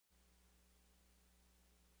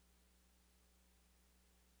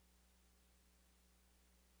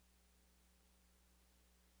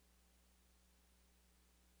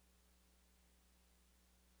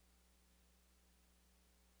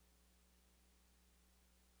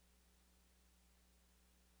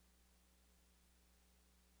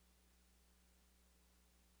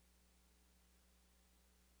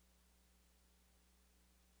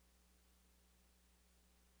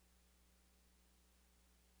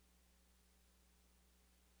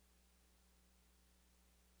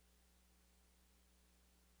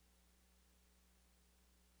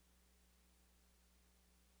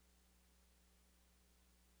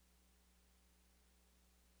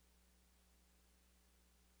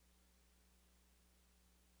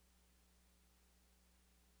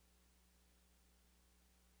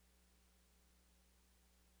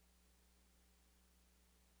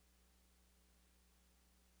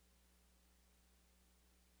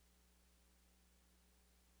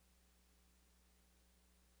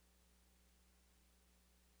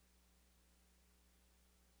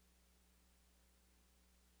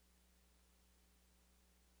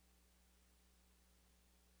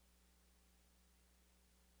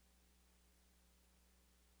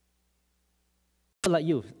like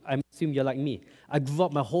you, I assume you're like me. I grew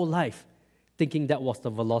up my whole life thinking that was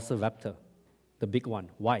the velociraptor, the big one.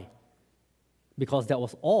 Why? Because that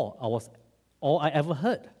was all I ever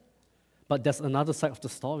heard. But there's another side of the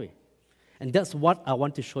story. And that's what I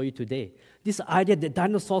want to show you today. This idea that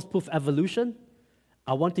dinosaurs prove evolution,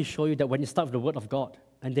 I want to show you that when you start with the Word of God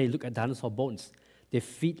and they look at dinosaur bones, they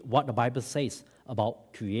fit what the Bible says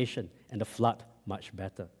about creation and the flood much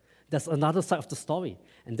better. That's another side of the story,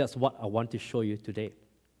 and that's what I want to show you today.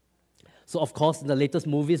 So, of course, in the latest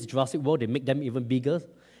movies, Jurassic World, they make them even bigger,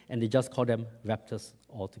 and they just call them raptors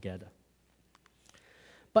altogether.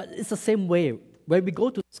 But it's the same way. When we go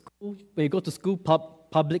to school,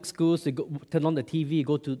 public schools, you turn on the TV, you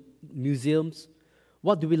go to museums,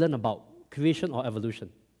 what do we learn about? Creation or evolution?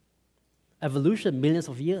 Evolution, millions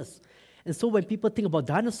of years. And so when people think about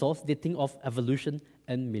dinosaurs, they think of evolution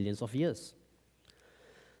and millions of years.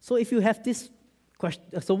 So if you have this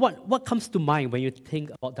question, so what comes to mind when you think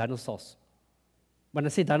about dinosaurs? When I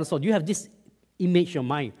say dinosaur, do you have this image in your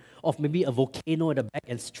mind of maybe a volcano at the back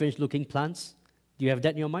and strange-looking plants? Do you have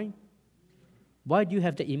that in your mind? Why do you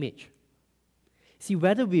have that image? See,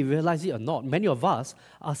 whether we realize it or not, many of us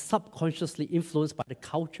are subconsciously influenced by the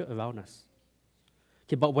culture around us.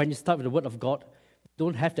 Okay, but when you start with the Word of God, you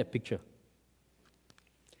don't have that picture.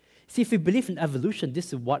 See, if you believe in evolution, this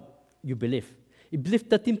is what you believe. You believe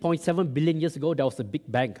 13.7 billion years ago, there was a Big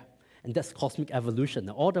Bang, and that's cosmic evolution,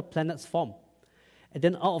 and all the planets form. And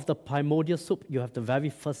then out of the primordial soup, you have the very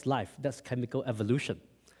first life, that's chemical evolution.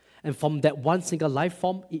 And from that one single life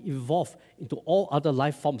form, it evolved into all other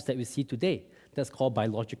life forms that we see today. That's called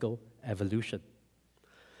biological evolution.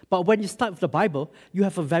 But when you start with the Bible, you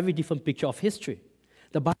have a very different picture of history.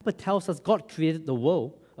 The Bible tells us God created the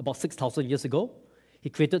world about 6,000 years ago. He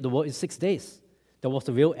created the world in 6 days. There was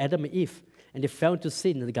the real Adam and Eve, and they fell into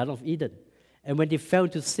sin in the Garden of Eden. And when they fell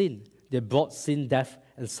into sin, they brought sin, death,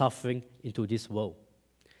 and suffering into this world.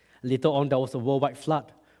 Later on, there was a worldwide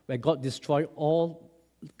flood where God destroyed all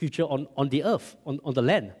creatures on the earth, on the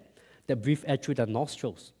land, that breathed air through their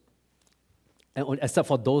nostrils, except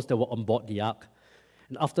for those that were on board the ark.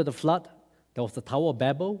 And after the flood, there was the Tower of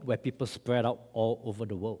Babel where people spread out all over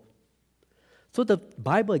the world. So the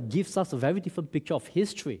Bible gives us a very different picture of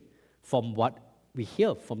history from what we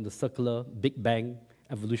hear from the secular Big Bang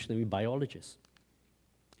evolutionary biologists.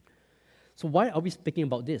 So why are we speaking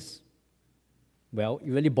about this? Well,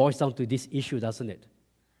 it really boils down to this issue, doesn't it?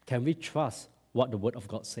 Can we trust what the Word of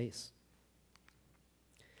God says?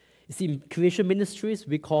 You see, in creation ministries,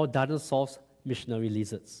 we call dinosaurs missionary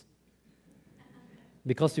lizards.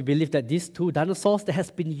 Because we believe that these two dinosaurs that has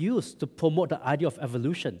been used to promote the idea of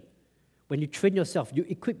evolution. When you train yourself, you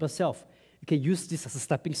equip yourself, you can use this as a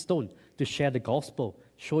stepping stone to share the gospel,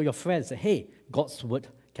 show your friends that, hey, God's word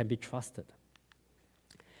can be trusted.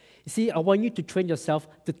 You see, I want you to train yourself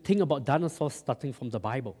to think about dinosaurs starting from the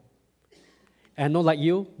Bible. And I know, like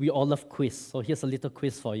you, we all love quiz, so here's a little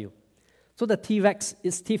quiz for you. So the T-Rex,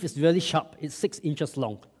 its teeth is really sharp, it's 6 inches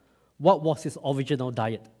long. What was its original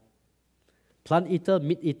diet? Plant eater,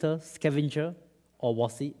 meat eater, scavenger, or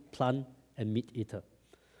was it plant and meat eater?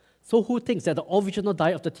 So who thinks that the original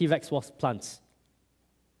diet of the T-Rex was plants?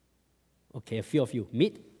 Okay, a few of you.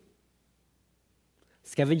 Meat?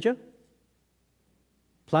 Scavenger?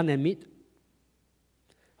 Plant and meat?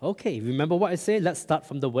 Okay, remember what I said? Let's start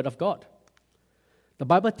from the Word of God. The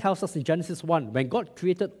Bible tells us in Genesis 1, when God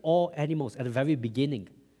created all animals at the very beginning,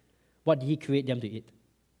 what did He create them to eat?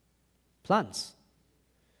 Plants.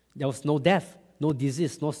 There was no death, no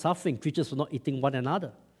disease, no suffering. Creatures were not eating one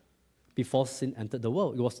another before sin entered the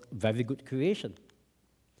world. It was very good creation.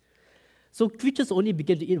 So creatures only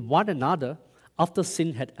began to eat one another after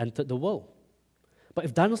sin had entered the world. But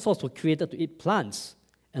if dinosaurs were created to eat plants,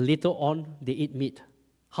 and later on they eat meat,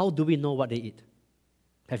 how do we know what they eat?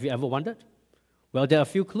 Have you ever wondered? Well, there are a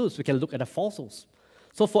few clues. We can look at the fossils.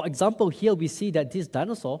 So for example, here we see that this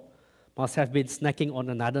dinosaur must have been snacking on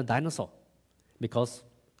another dinosaur because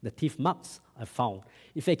the teeth marks are found.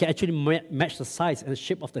 If I can actually match the size and the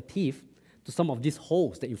shape of the teeth to some of these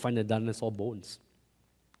holes that you find in the dinosaur bones.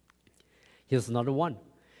 Here's another one.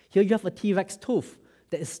 Here you have a T-Rex tooth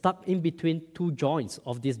that is stuck in between two joints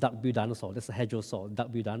of this duck-billed dinosaur. That's a hadrosaur,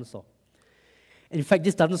 duck-billed dinosaur. And in fact,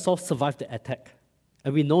 this dinosaur survived the attack.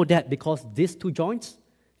 And we know that because these two joints,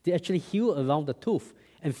 they actually heal around the tooth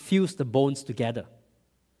and fuse the bones together.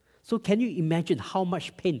 So can you imagine how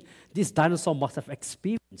much pain this dinosaur must have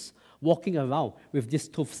experienced walking around with this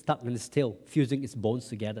tooth stuck in its tail, fusing its bones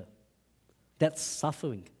together? That's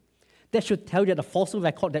suffering. That should tell you that the fossil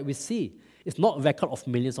record that we see is not a record of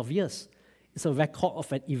millions of years. It's a record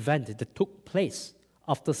of an event that took place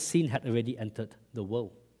after sin had already entered the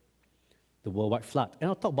world. the worldwide flood. And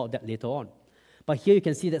I'll talk about that later on. But here you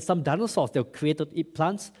can see that some dinosaurs, they were created to eat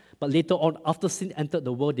plants, but later on, after sin entered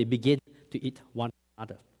the world, they began to eat one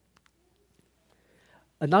another.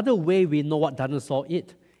 Another way we know what dinosaurs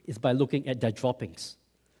eat is by looking at their droppings.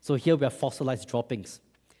 So here we have fossilized droppings.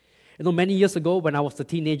 You know, many years ago, when I was a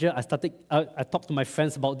teenager, I talked to my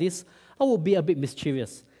friends about this. I would be a bit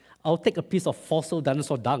mischievous. I'll take a piece of fossil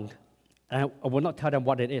dinosaur dung, and I will not tell them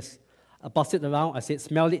what it is. I pass it around, I say,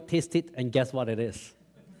 smell it, taste it, and guess what it is.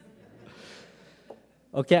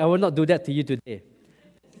 Okay, I will not do that to you today.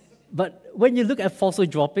 But when you look at fossil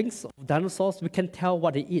droppings of dinosaurs, we can tell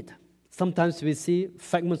what they eat. Sometimes we see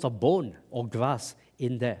fragments of bone or grass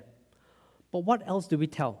in there. But what else do we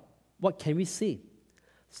tell? What can we see?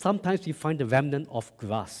 Sometimes we find the remnant of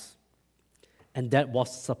grass. And that was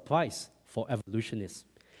a surprise for evolutionists.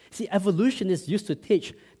 See, evolutionists used to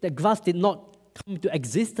teach that grass did not come into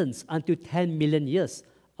existence until 10 million years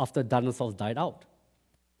after dinosaurs died out.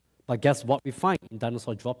 But guess what we find in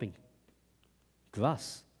dinosaur dropping?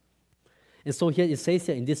 Grass. And so here it says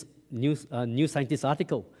here in this New Scientist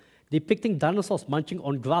article, depicting dinosaurs munching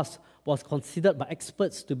on grass was considered by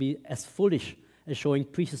experts to be as foolish as showing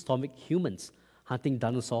prehistoric humans hunting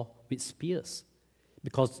dinosaurs with spears.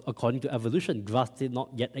 Because according to evolution, grass did not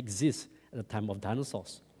yet exist at the time of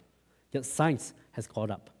dinosaurs. Yet science has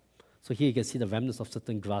caught up. So here you can see the remnants of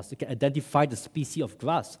certain grass. You can identify the species of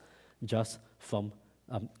grass just from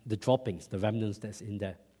the droppings, the remnants that's in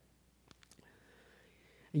there.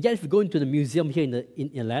 And yet if you go into the museum here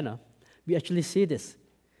in Atlanta, we actually see this.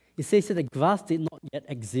 It says that grass did not yet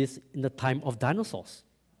exist in the time of dinosaurs.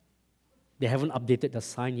 They haven't updated the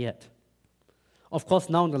sign yet. Of course,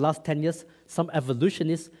 now in the last 10 years, some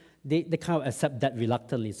evolutionists, they kind of accept that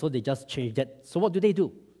reluctantly, so they just change that. So what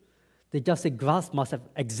do? They just say grass must have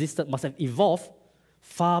existed, must have evolved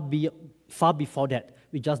far before that.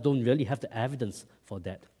 We just don't really have the evidence for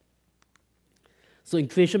that. So in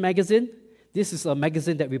Creation Magazine, this is a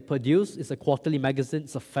magazine that we produce. It's a quarterly magazine.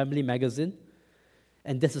 It's a family magazine.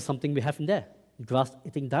 And this is something we have in there.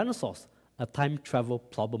 Grass-eating dinosaurs, a time travel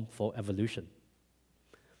problem for evolution.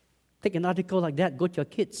 Take an article like that, go to your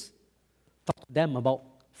kids. Talk to them about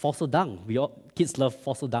fossil dung. Kids love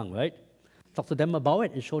fossil dung, right? Talk to them about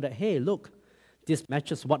it and show that, hey, look, this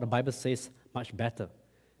matches what the Bible says much better.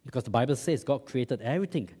 Because the Bible says God created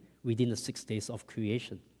everything within the 6 days of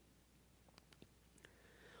creation.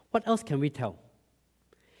 What else can we tell?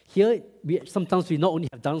 Here, sometimes we not only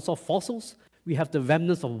have dinosaur fossils, we have the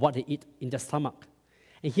remnants of what they eat in their stomach.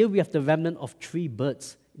 And here we have the remnant of 3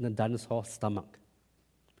 birds in the dinosaur stomach.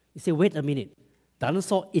 You say, wait a minute,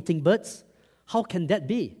 dinosaur eating birds? How can that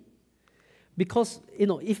be? Because,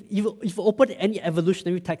 if you open any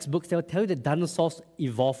evolutionary textbooks, they'll tell you that dinosaurs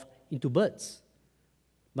evolved into birds.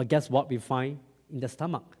 But guess what we find in the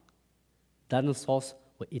stomach? Dinosaurs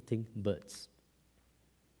were eating birds.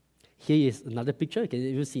 Here is another picture. You can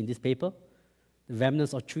even see in this paper, the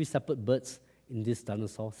remnants of 3 separate birds in this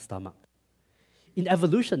dinosaur stomach. In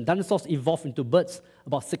evolution, dinosaurs evolved into birds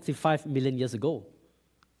about 65 million years ago.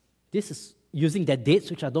 This is using their dates,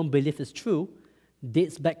 which I don't believe is true,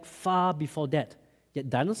 dates back far before that. Yet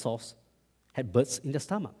dinosaurs had birds in their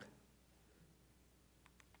stomach.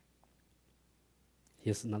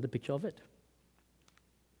 Here's another picture of it.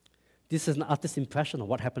 This is an artist's impression of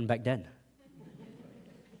what happened back then.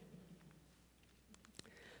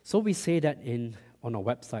 So we say that on our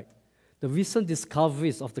website, the recent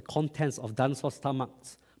discoveries of the contents of dinosaur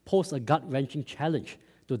stomachs pose a gut-wrenching challenge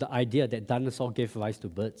to the idea that dinosaurs gave rise to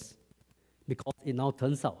birds. Because it now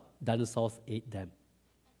turns out dinosaurs ate them.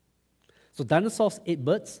 So dinosaurs ate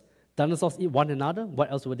birds, dinosaurs eat one another.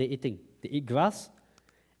 What else were they eating? They eat grass,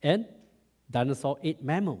 and dinosaurs ate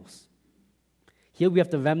mammals. Here we have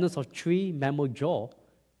the remnants of 3 mammal jaw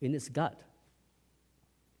in its gut.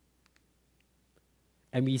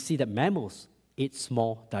 And we see that mammals ate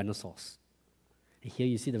small dinosaurs. And here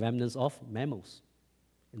you see the remnants of mammals.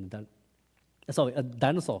 A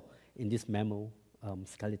dinosaur in this mammal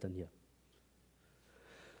skeleton here.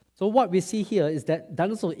 So what we see here is that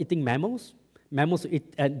dinosaurs were eating mammals,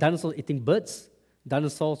 dinosaurs eating birds,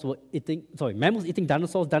 mammals eating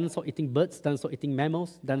dinosaurs eating birds, dinosaurs eating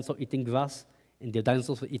mammals, dinosaurs eating grass, and the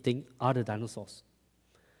dinosaurs were eating other dinosaurs.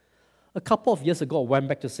 A couple of years ago, I went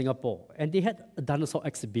back to Singapore, and they had a dinosaur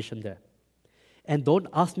exhibition there. And don't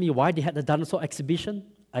ask me why they had a dinosaur exhibition.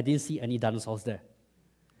 I didn't see any dinosaurs there.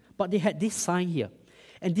 But they had this sign here.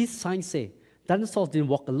 And this sign says, dinosaurs didn't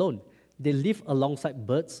walk alone. They live alongside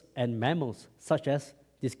birds and mammals, such as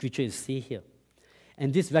this creature you see here.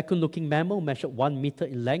 And this raccoon-looking mammal measured 1 meter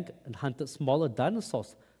in length and hunted smaller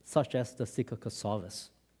dinosaurs, such as the Sicosaurus.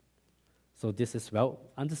 So this is well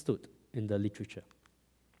understood in the literature.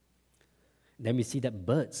 Then we see that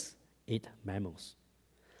birds ate mammals.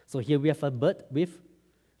 So here we have a bird with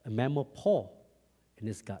a mammal paw in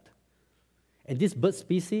its gut. And this bird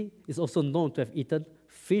species is also known to have eaten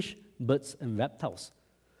fish, birds, and reptiles.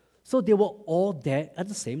 So they were all there at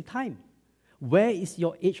the same time. Where is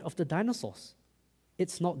your age of the dinosaurs?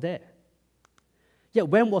 It's not there. Yet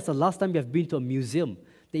when was the last time you have been to a museum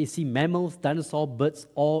that you see mammals, dinosaurs, birds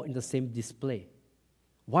all in the same display?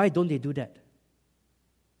 Why don't they do that?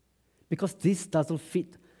 Because this doesn't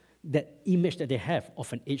fit that image that they have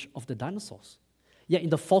of an age of the dinosaurs. Yet in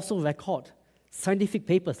the fossil record, scientific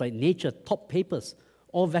papers like Nature, top papers,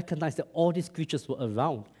 all recognize that all these creatures were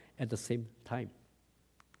around at the same time.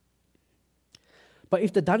 But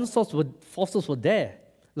if the fossils were there,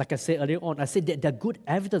 like I said earlier on, I said that they're good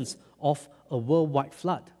evidence of a worldwide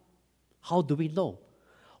flood. How do we know?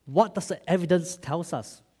 What does the evidence tell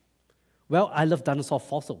us? Well, I love dinosaur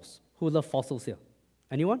fossils. Who love fossils here?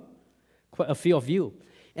 Anyone? Quite a few of you.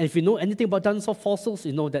 And if you know anything about dinosaur fossils,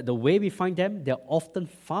 you know that the way we find them, they're often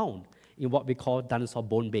found in what we call dinosaur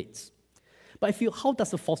bone beds. But how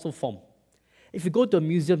does a fossil form? If you go to a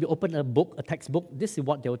museum, you open a book, a textbook, this is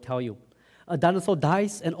what they will tell you. A dinosaur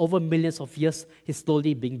dies, and over millions of years, he's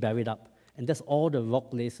slowly being buried up. And that's all the rock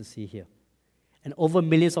layers you see here. And over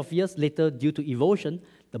millions of years later, due to erosion,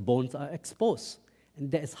 the bones are exposed. And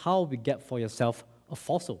that is how we get for yourself a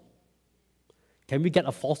fossil. Can we get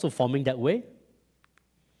a fossil forming that way?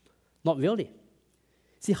 Not really.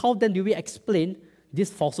 See, how then do we explain this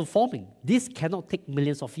fossil forming? This cannot take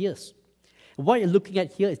millions of years. What you're looking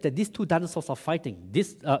at here is that these two dinosaurs are fighting.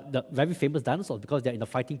 The very famous dinosaurs, because they're in a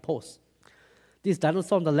fighting pose. This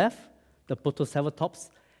dinosaur on the left, the Protoceratops,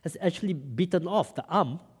 has actually beaten off the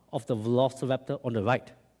arm of the Velociraptor on the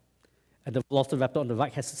right. And the Velociraptor on the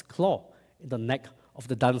right has its claw in the neck of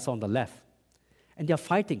the dinosaur on the left. And they're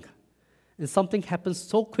fighting. And something happens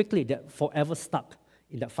so quickly that forever stuck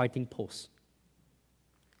in that fighting pose.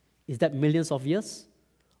 Is that millions of years?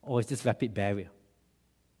 Or is this rapid barrier?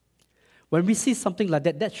 When we see something like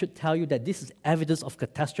that, that should tell you that this is evidence of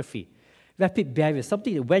catastrophe. Rapid barrier,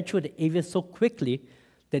 something that went through the area so quickly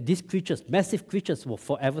that these creatures, massive creatures, were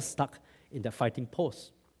forever stuck in that fighting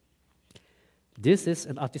pose. This is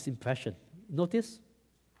an artist's impression. Notice?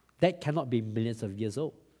 That cannot be millions of years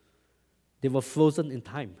old. They were frozen in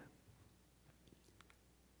time.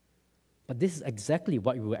 But this is exactly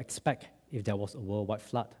what we would expect if there was a worldwide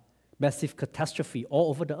flood. Massive catastrophe all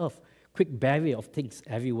over the earth, quick barrier of things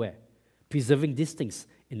everywhere, preserving these things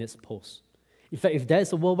in its pose. In fact, if there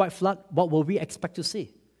is a worldwide flood, what will we expect to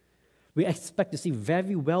see? We expect to see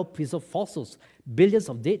very well-preserved fossils, billions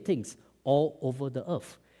of dead things all over the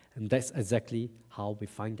earth. And that's exactly how we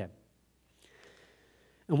find them.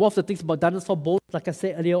 And one of the things about dinosaur bones, like I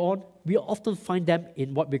said earlier on, we often find them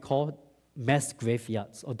in what we call mass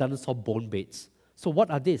graveyards or dinosaur bone beds. So what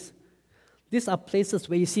are these? These are places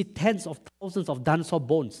where you see tens of thousands of dinosaur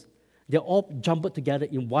bones. They're all jumbled together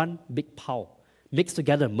in one big pile, mixed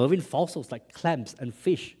together, marine fossils like clams and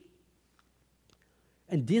fish.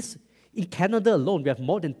 And this, in Canada alone, we have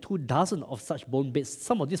more than 24 of such bone beds.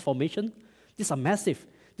 Some of these formations, these are massive.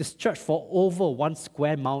 They stretch for over 1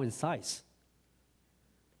 square mile in size.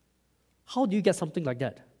 How do you get something like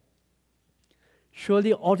that?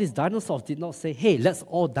 Surely all these dinosaurs did not say, hey, let's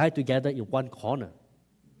all die together in one corner.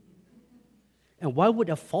 And why would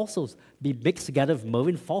their fossils be mixed together with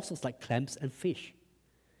marine fossils like clams and fish?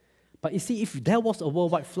 But you see, if there was a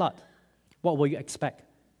worldwide flood, what will you expect?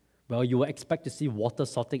 Well, you will expect to see water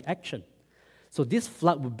sorting action. So this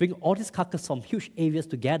flood will bring all these carcasses from huge areas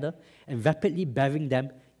together and rapidly burying them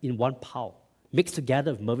in one pile, mixed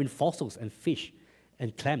together with marine fossils and fish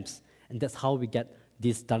and clams. And that's how we get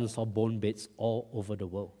these dinosaur bone beds all over the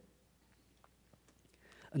world.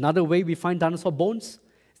 Another way we find dinosaur bones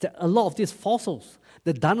is that a lot of these fossils,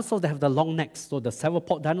 the dinosaurs that have the long necks, so the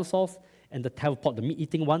cephalopods dinosaurs and the theropod, the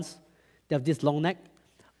meat-eating ones, they have this long neck.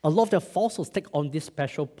 A lot of their fossils take on this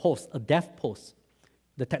special pose, a death pose.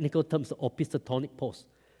 The technical term is the opistotonic pose.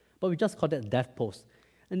 But we just call that a death pose.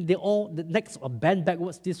 And the necks are bent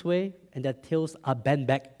backwards this way, and their tails are bent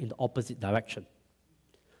back in the opposite direction.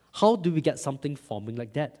 How do we get something forming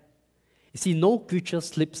like that? You see, no creature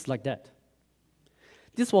sleeps like that.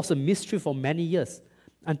 This was a mystery for many years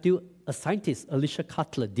until a scientist, Alicia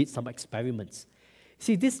Cutler, did some experiments.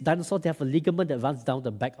 See, these dinosaurs, they have a ligament that runs down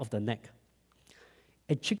the back of the neck.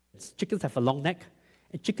 And chickens have a long neck,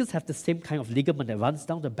 and chickens have the same kind of ligament that runs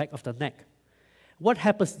down the back of the neck. What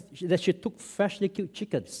happens is that she took freshly killed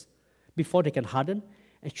chickens before they can harden,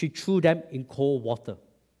 and she threw them in cold water.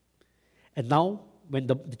 And now, when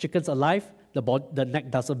the chicken's alive, the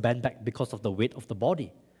neck doesn't bend back because of the weight of the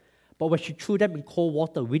body. But when she threw them in cold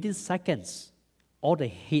water, within seconds, all the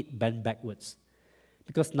head bent backwards.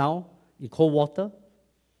 Because now, in cold water,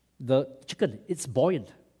 the chicken, it's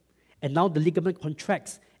buoyant. And now the ligament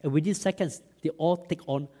contracts, and within seconds, they all take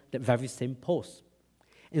on that very same pose.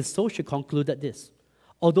 And so she concluded this.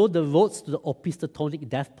 Although the roads to the opistotonic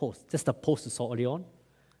death pose, that's the pose you saw earlier on,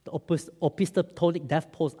 the opistotonic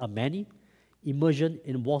death pose are many, immersion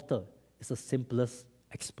in water is the simplest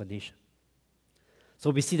explanation. So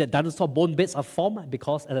we see that dinosaur bone beds are formed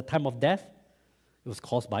because at the time of death, it was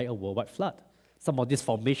caused by a worldwide flood. Some of these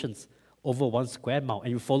formations over 1 square mile, and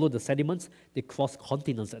you follow the sediments, they cross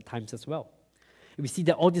continents at times as well. And we see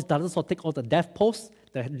that all these dinosaurs take on the death pose,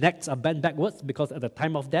 their necks are bent backwards because at the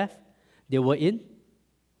time of death, they were in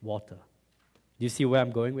water. Do you see where I'm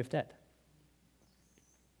going with that?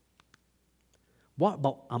 What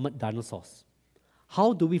about armored dinosaurs?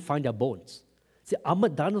 How do we find their bones? See,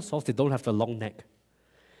 armored dinosaurs, they don't have a long neck.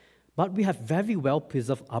 But we have very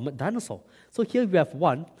well-preserved armored dinosaur. So here we have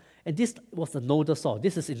one, and this was a nodosaur.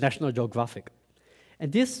 This is in National Geographic. And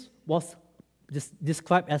this was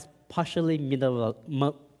described as partially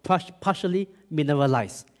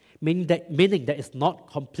mineralized, meaning that it's not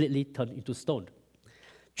completely turned into stone.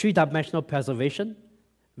 3-dimensional preservation,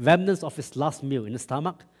 remnants of its last meal in the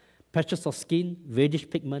stomach, patches of skin, reddish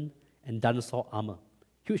pigment, and dinosaur armor.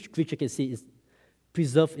 Huge creature you can see is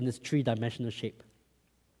preserved in its 3-dimensional shape.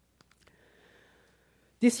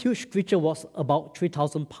 This huge creature was about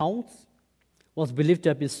 3,000 pounds, was believed to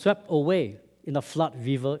have been swept away in a flood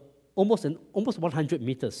river almost 100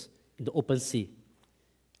 meters in the open sea,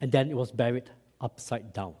 and then it was buried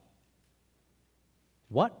upside down.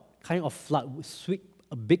 What kind of flood would sweep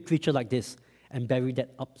a big creature like this and bury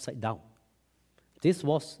that upside down? This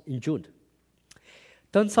was in June.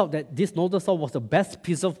 Turns out that this nodosaur was the best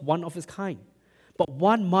preserved one of its kind. But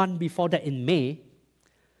 1 month before that, in May,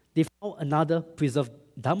 they found another preserved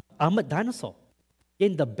armored dinosaur,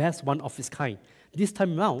 again the best one of its kind. This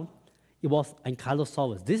time around, it was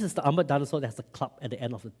Ankylosaurus. This is the armored dinosaur that has a club at the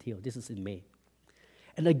end of the tail. This is in May.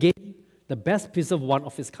 And again, the best preserved one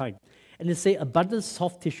of its kind. And they say abundant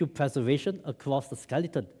soft tissue preservation across the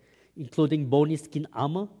skeleton, including bony skin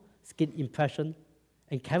armor, skin impression,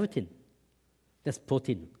 and keratin. That's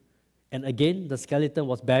protein. And again, the skeleton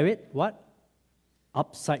was buried, what?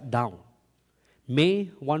 Upside down.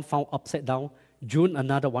 May, one found upside down. June,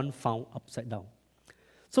 another one found upside down.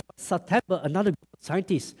 So in September, another group of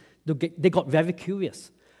scientists, they got very curious.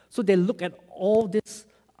 So they looked at all these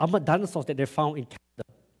armored dinosaurs that they found in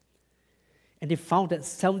Canada. And they found that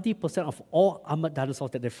 70% of all armored dinosaurs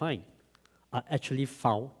that they find are actually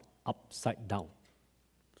found upside down.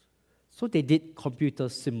 So they did computer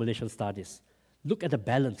simulation studies, look at the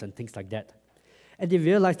balance and things like that. And they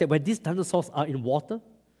realized that when these dinosaurs are in water,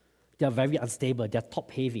 they are very unstable, they are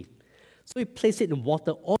top-heavy. So you place it in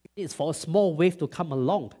water, all it is for a small wave to come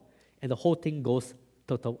along, and the whole thing goes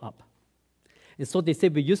total up. And so they say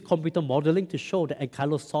we use computer modeling to show that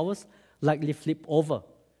Ankylosaurus likely flipped over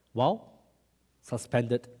while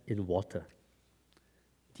suspended in water.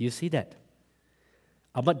 Do you see that?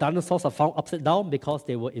 Armored dinosaurs are found upside down because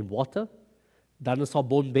they were in water. Dinosaur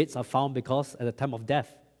bone beds are found because at the time of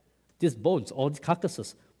death, these bones, all these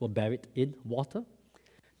carcasses, were buried in water.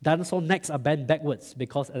 Dinosaur necks are bent backwards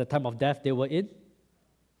because at the time of death they were in.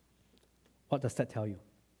 What does that tell you?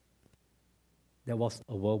 There was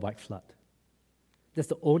a worldwide flood. That's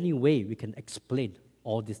the only way we can explain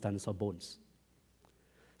all these dinosaur bones.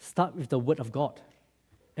 Start with the Word of God,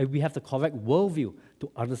 and we have the correct worldview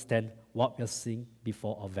to understand what we are seeing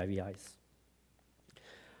before our very eyes.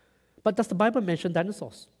 But does the Bible mention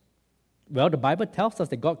dinosaurs? Well, the Bible tells us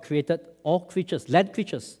that God created all creatures, land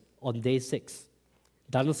creatures, on day 6.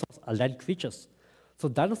 Dinosaurs are land creatures. So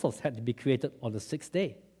dinosaurs had to be created on the 6th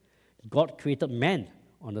day. God created man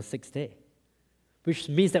on the 6th day. Which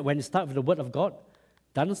means that when you start with the Word of God,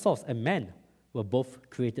 dinosaurs and man were both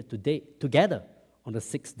created together on the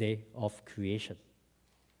 6th day of creation.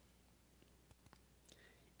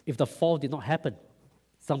 If the fall did not happen,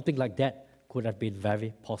 something like that could have been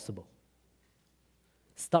very possible.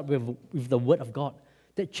 Start with the Word of God.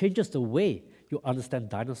 That changes the way you understand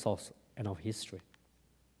dinosaurs and our history.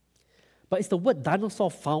 But is the word dinosaur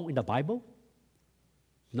found in the Bible?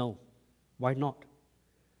 No. Why not?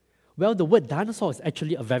 Well, the word dinosaur is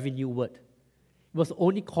actually a very new word. It was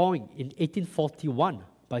only coined in 1841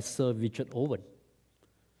 by Sir Richard Owen.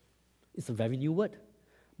 It's a very new word.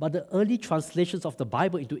 But the early translations of the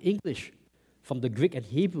Bible into English from the Greek and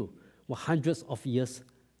Hebrew were hundreds of years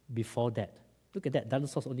before that. Look at that,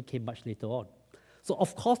 dinosaurs only came much later on. So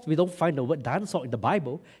of course we don't find the word dinosaur in the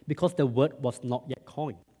Bible because the word was not yet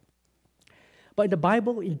coined. But in the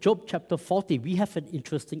Bible, in Job chapter 40, we have an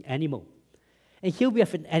interesting animal. And here we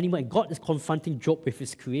have an animal, and God is confronting Job with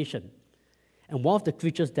his creation. And one of the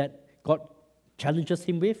creatures that God challenges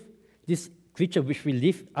him with, this creature which we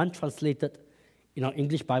leave untranslated in our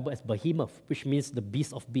English Bible as behemoth, which means the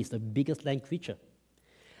beast of beasts, the biggest land creature.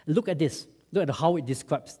 Look at this. Look at how it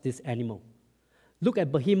describes this animal. Look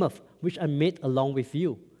at behemoth, which I made along with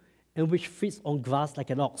you, and which feeds on grass like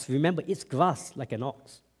an ox. Remember, it's grass like an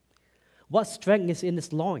ox. What strength is in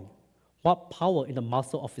his loin? What power in the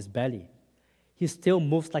muscle of his belly? His tail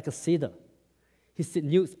moves like a cedar. His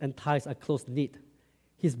sinews and thighs are close knit.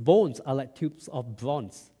 His bones are like tubes of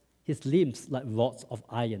bronze. His limbs like rods of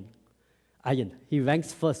iron. He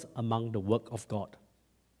ranks first among the work of God.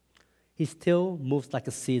 His tail moves like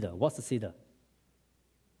a cedar. What's a cedar?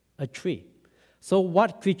 A tree. So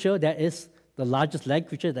what creature that is the largest land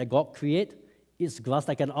creature that God created, eats grass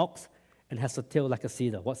like an ox, and has a tail like a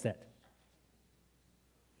cedar? What's that?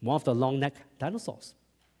 One of the long-necked dinosaurs,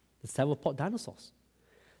 the cephalopods dinosaurs.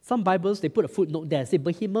 Some Bibles, they put a footnote there, say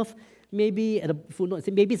behemoth, maybe at a footnote, say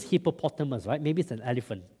maybe it's hippopotamus, right? Maybe it's an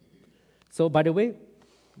elephant. So by the way,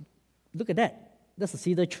 look at that. That's a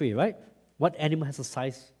cedar tree, right? What animal has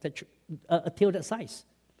a tail that size?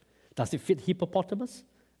 Does it fit hippopotamus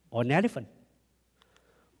or an elephant?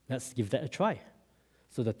 Let's give that a try.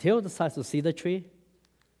 So the tail the size of cedar tree,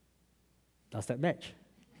 does that match?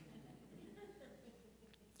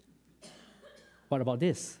 What about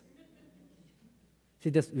this? See,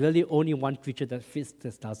 there's really only one creature that fits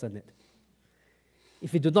this, doesn't it?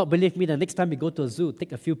 If you do not believe me, the next time you go to a zoo,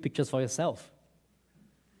 take a few pictures for yourself.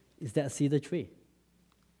 Is that a cedar tree?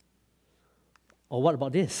 Or what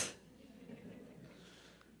about this?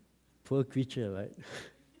 Poor creature, right?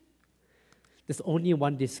 There's only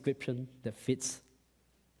one description that fits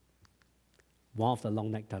one of the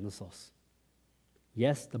long-necked dinosaurs.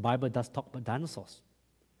 Yes, the Bible does talk about dinosaurs.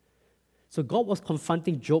 So God was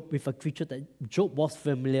confronting Job with a creature that Job was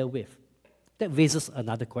familiar with. That raises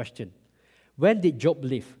another question. When did Job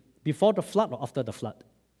live? Before the flood or after the flood?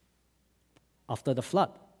 After the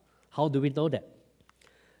flood. How do we know that?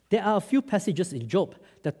 There are a few passages in Job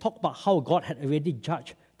that talk about how God had already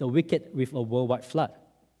judged the wicked with a worldwide flood.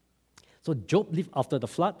 So Job lived after the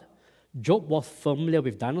flood. Job was familiar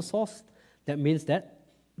with dinosaurs. That means that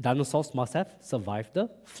dinosaurs must have survived the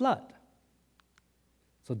flood.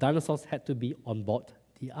 So dinosaurs had to be on board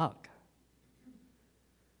the ark.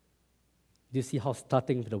 Do you see how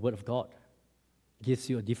starting with the Word of God gives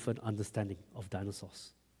you a different understanding of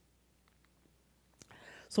dinosaurs?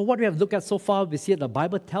 So what we have looked at so far, we see that the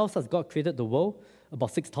Bible tells us God created the world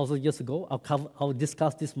about 6,000 years ago. I'll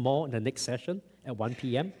discuss this more in the next session at 1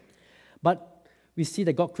 p.m. But we see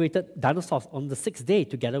that God created dinosaurs on the sixth day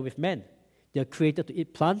together with man. They are created to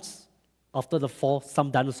eat plants. After the fall,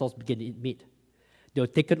 some dinosaurs began to eat meat. They were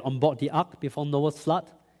taken on board the ark before Noah's flood,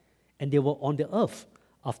 and they were on the earth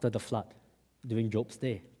after the flood, during Job's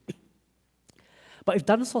day. But if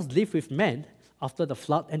dinosaurs lived with man after the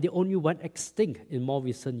flood and they only went extinct in more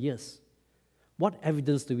recent years, what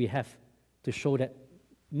evidence do we have to show that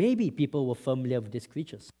maybe people were familiar with these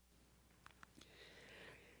creatures?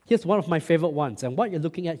 Here's one of my favorite ones, and what you're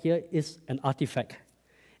looking at here is an artifact.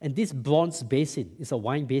 And this bronze basin is a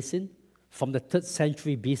wine basin from the 3rd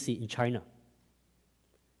century BC in China.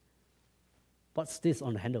 What's this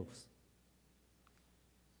on the handles?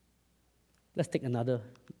 Let's take another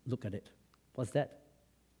look at it. What's that?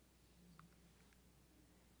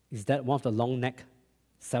 Is that one of the long-necked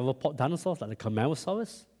cephalopods dinosaurs, like the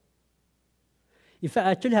Camarasaurus? In fact,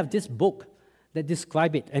 I actually have this book that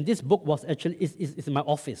describes it, and this book was actually is in my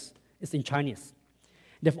office. It's in Chinese.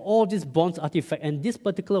 They have all these bronze artifacts, and this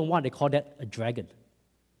particular one, they call that a dragon.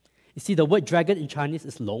 You see, the word dragon in Chinese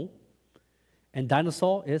is long, and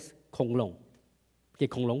dinosaur is konglong. Okay,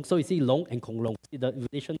 konglong. So you see long and konglong. See the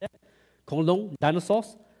relation there? Konglong,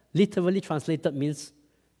 dinosaurs, literally translated means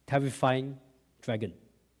terrifying dragon.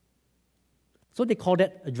 So they call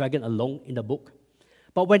that a dragon alone in the book.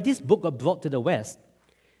 But when this book got brought to the West,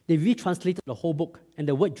 they retranslated the whole book, and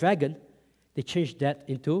the word dragon, they changed that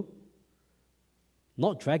into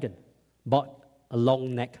not dragon, but a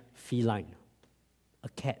long-necked feline, a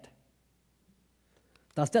cat.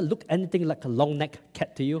 Does that look anything like a long-necked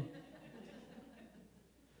cat to you?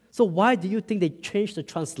 So why do you think they changed the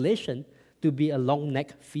translation to be a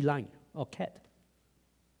long-necked feline or cat?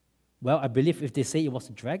 Well, I believe if they say it was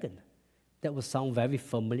a dragon, that would sound very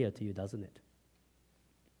familiar to you, doesn't it?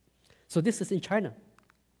 So this is in China.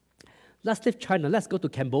 Let's leave China. Let's go to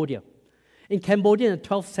Cambodia. In Cambodia in the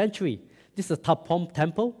 12th century, this is Thap Pom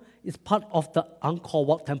Temple. It's part of the Angkor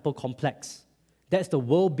Wat Temple complex. That's the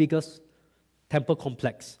world's biggest temple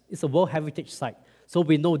complex. It's a World Heritage Site, so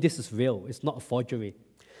we know this is real. It's not a forgery.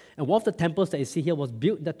 And one of the temples that you see here was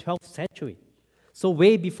built in the 12th century, so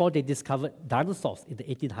way before they discovered dinosaurs in the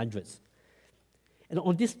 1800s. And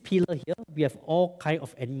on this pillar here, we have all kinds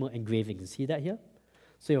of animal engravings. You see that here?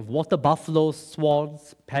 So you have water buffaloes,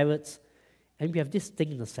 swans, parrots, and we have this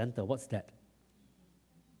thing in the center. What's that?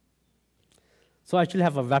 So I actually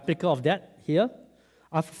have a replica of that here.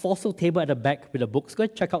 I have a fossil table at the back with the books. Go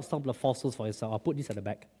and check out some of the fossils for yourself. I'll put this at the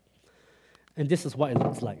back. And this is what it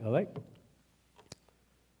looks like, all right?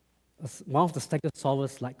 It's one of the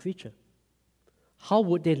Stegosaurus-like creature. How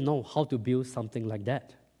would they know how to build something like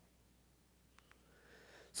that?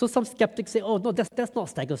 So some skeptics say, oh, no, that's not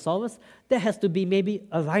Stegosaurus. That has to be maybe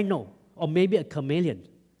a rhino or maybe a chameleon.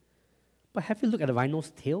 But have you looked at a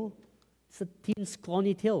rhino's tail? It's a thin,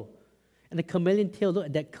 scrawny tail. And the chameleon tail, look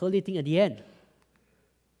at that curly thing at the end.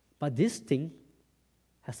 But this thing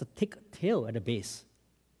has a thick tail at the base.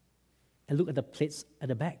 And look at the plates at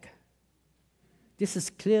the back. This is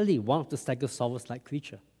clearly one of the Stegosaurus-like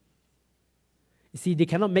creature. You see, they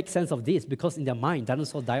cannot make sense of this because in their mind,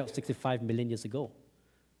 dinosaurs died out 65 million years ago.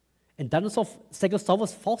 And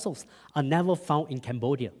Stegosaurus fossils are never found in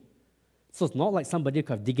Cambodia. So it's not like somebody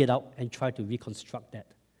could have dig it out and try to reconstruct that.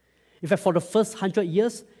 In fact, for the first 100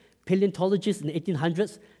 years, paleontologists in the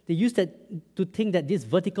 1800s, they used that to think that these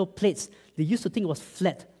vertical plates, they used to think it was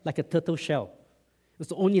flat, like a turtle shell. It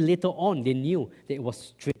was only later on they knew that it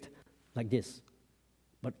was straight, like this.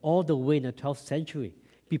 But all the way in the 12th century,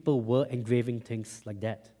 people were engraving things like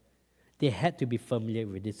that. They had to be familiar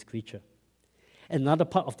with this creature. Another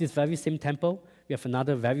part of this very same temple, we have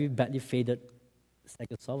another very badly faded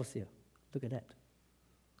Stegosaurus here. Look at that.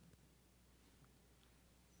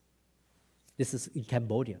 This is in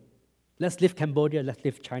Cambodia. Let's leave Cambodia, let's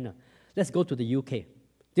leave China. Let's go to the UK.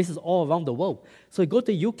 This is all around the world. So you go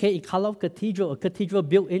to UK in Carlisle Cathedral, a cathedral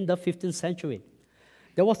built in the 15th century.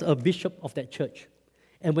 There was a bishop of that church.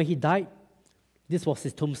 And when he died, this was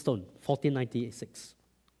his tombstone, 1496.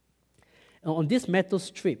 And on this metal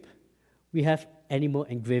strip, we have animal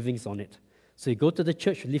engravings on it. So you go to the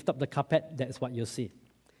church, you lift up the carpet, that is what you'll see.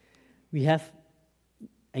 We have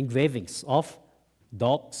engravings of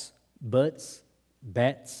dogs, birds,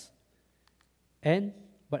 bats, and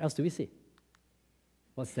what else do we see?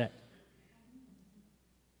 What's that?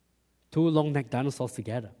 Two long-necked dinosaurs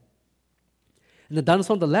together. And the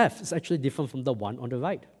dinosaur on the left is actually different from the one on the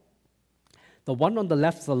right. The one on the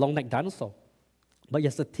left is a long-necked dinosaur, but it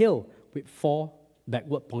has a tail with 4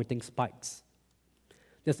 backward-pointing spikes.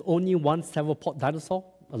 There's only one cephalopoid dinosaur,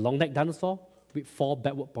 a long-necked dinosaur, with 4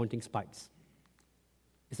 backward-pointing spikes.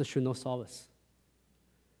 It's a Dinosaurs.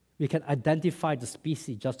 We can identify the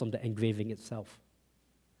species just from the engraving itself.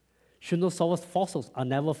 Dinosaurs fossils are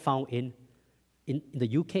never found in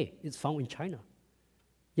the UK. It's found in China.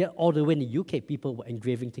 Yet all the way in the UK, people were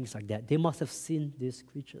engraving things like that. They must have seen these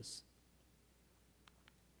creatures.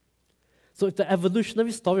 So if the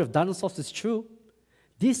evolutionary story of dinosaurs is true,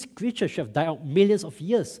 these creatures should have died out millions of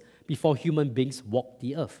years before human beings walked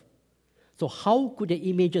the earth. So how could the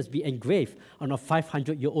images be engraved on a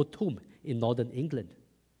 500-year-old tomb in northern England?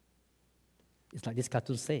 It's like this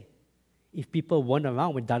cartoon say, if people weren't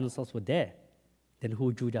around when dinosaurs were there, then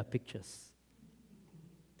who drew their pictures?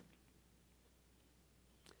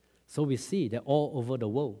 So we see that all over the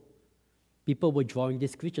world, people were drawing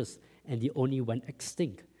these creatures, and they only went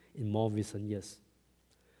extinct in more recent years.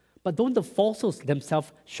 But don't the fossils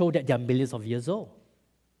themselves show that they are millions of years old?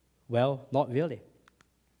 Well, not really.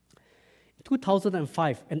 In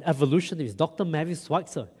 2005, an evolutionist, Dr. Mary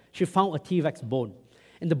Schweitzer, she found a T-Rex bone.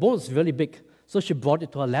 And the bone is really big. So she brought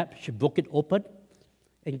it to her lab, she broke it open,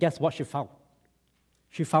 and guess what she found?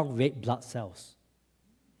 She found red blood cells.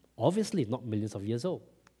 Obviously, not millions of years old.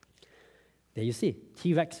 There you see,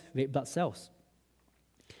 T-Rex red blood cells.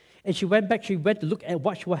 And she went back, she went to look at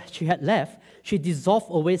what she had left. She dissolved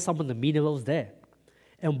away some of the minerals there.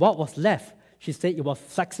 And what was left, she said it was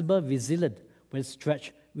flexible, resilient, when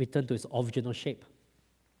stretched, returned to its original shape.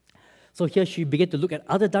 So here she began to look at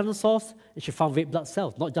other dinosaurs, and she found red blood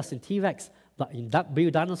cells, not just in T-Rex, but in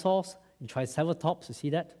duck-billed dinosaurs, in Triceratops, you see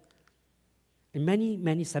that? And many,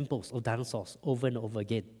 many samples of dinosaurs over and over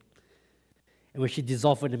again. And when she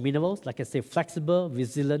dissolved the minerals, like I say, flexible,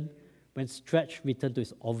 resilient, when stretched, returned to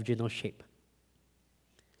its original shape.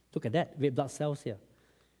 Look at that, red blood cells here.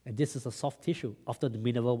 And this is a soft tissue after the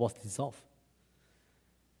mineral was dissolved.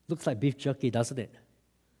 Looks like beef jerky, doesn't it?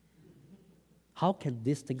 How can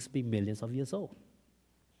these things be millions of years old?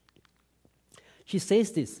 She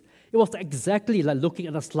says this. It was exactly like looking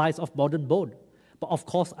at a slice of modern bone. But of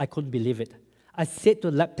course, I couldn't believe it. I said to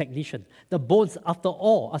a lab technician, the bones, after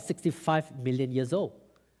all, are 65 million years old.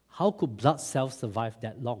 How could blood cells survive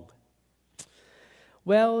that long?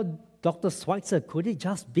 Well, Dr. Schweitzer, could it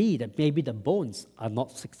just be that maybe the bones are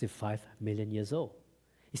not 65 million years old?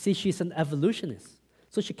 You see, she's an evolutionist,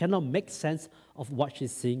 so she cannot make sense of what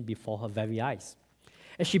she's seeing before her very eyes.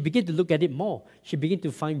 As she began to look at it more, she began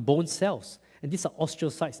to find bone cells, and these are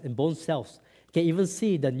osteocytes and bone cells. You can even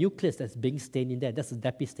see the nucleus that's being stained in there. That's a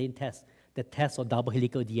DEPI stain test. The test of double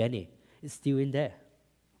helical DNA is still in there.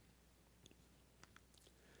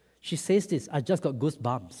 She says this, I just got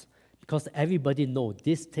goosebumps, because everybody knows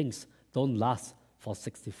these things don't last for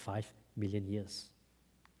 65 million years.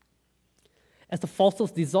 As the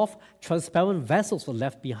fossils dissolved, transparent vessels were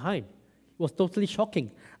left behind. It was totally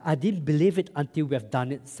shocking. I didn't believe it until we have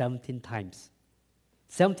done it 17 times.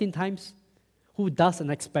 17 times? Who does an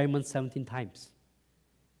experiment 17 times?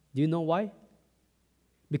 Do you know why?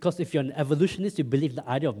 Because if you're an evolutionist, you believe the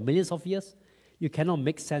idea of millions of years, you cannot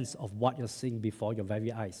make sense of what you're seeing before your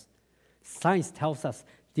very eyes. Science tells us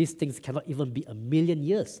these things cannot even be 1,000,000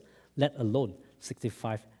 years, let alone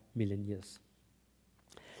 65 million years.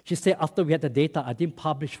 She said, after we had the data, I didn't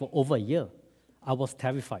publish for over a year. I was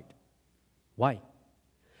terrified. Why?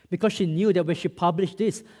 Because she knew that when she published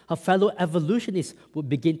this, her fellow evolutionists would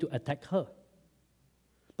begin to attack her.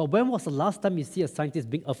 But when was the last time you see a scientist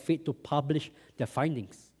being afraid to publish their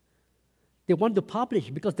findings? They want to publish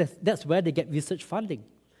because that's where they get research funding.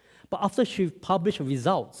 But after she published her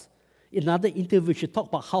results, in another interview, she talked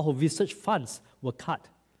about how her research funds were cut.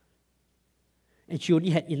 And she only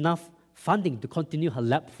had enough funding to continue her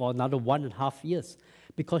lab for another 1.5 years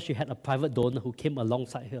because she had a private donor who came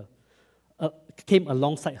alongside her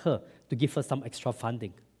to give her some extra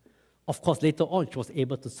funding. Of course, later on, she was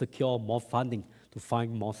able to secure more funding to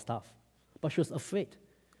find more stuff. But she was afraid.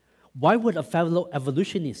 Why would a fellow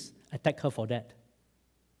evolutionist attack her for that?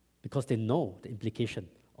 Because they know the implication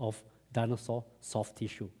of dinosaur soft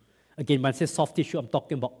tissue. Again, when I say soft tissue, I'm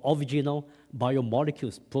talking about original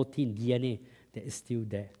biomolecules, protein, DNA, that is still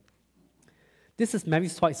there. This is Mary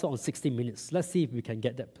Schweitzer on 60 Minutes. Let's see if we can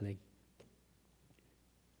get that playing.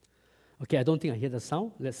 Okay, I don't think I hear the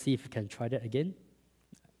sound. Let's see if we can try that again.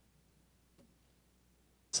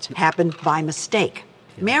 Happened by mistake.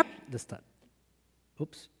 Okay, Mary let's start.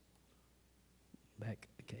 Oops. Back.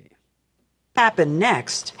 Okay. happened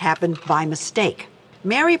next happened by mistake.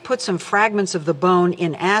 Mary put some fragments of the bone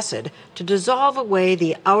in acid to dissolve away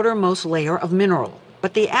the outermost layer of mineral.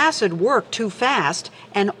 But the acid worked too fast,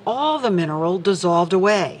 and all the mineral dissolved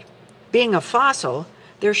away. Being a fossil,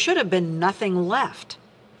 there should have been nothing left.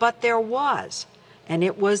 But there was, and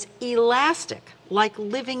it was elastic, like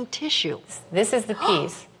living tissue. This is the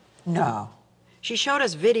piece. No. She showed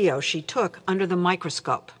us video she took under the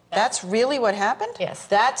microscope. That's really what happened? Yes.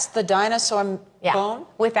 That's the dinosaur bone?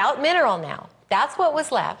 Without mineral now. That's what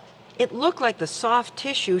was left. It looked like the soft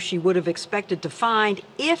tissue she would have expected to find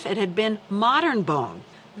if it had been modern bone.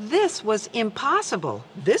 This was impossible.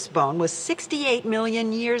 This bone was 68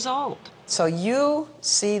 million years old. So you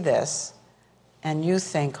see this and you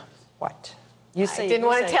think, what? You I didn't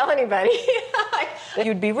want to tell anybody.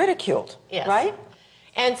 You'd be ridiculed, Yes. right?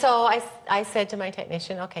 And so I said to my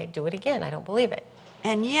technician, okay, do it again. I don't believe it.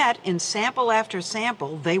 And yet, in sample after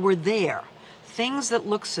sample, they were there. Things that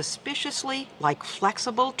looked suspiciously like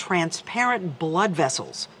flexible, transparent blood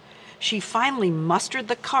vessels. She finally mustered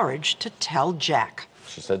the courage to tell Jack.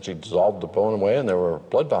 She said she dissolved the bone away and there were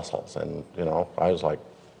blood vessels. And, you know, I was like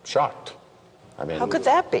shocked. I mean, How could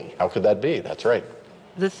that be? How could that be? That's right.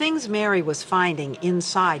 The things Mary was finding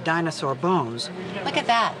inside dinosaur bones, Look at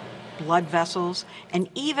that. blood vessels, and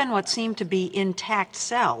even what seemed to be intact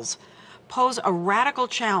cells, pose a radical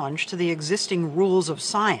challenge to the existing rules of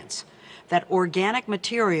science. That organic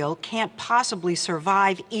material can't possibly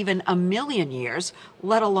survive even 1,000,000 years,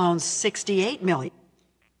 let alone 68 million.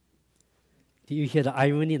 Did you hear the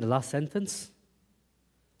irony in the last sentence?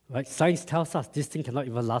 Right? Science tells us this thing cannot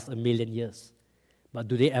even last 1,000,000 years. But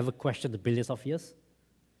do they ever question the billions of years?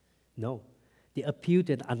 No. They appeal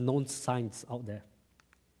to an unknown science out there.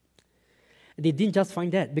 And they didn't just find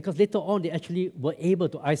that, because later on they actually were able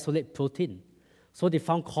to isolate protein. So they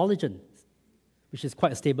found collagen, which is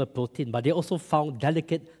quite a stable protein, but they also found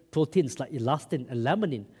delicate proteins like elastin and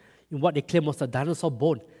laminin in what they claim was a dinosaur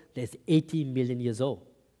bone that is 80 million years old.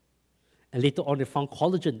 And later on, they found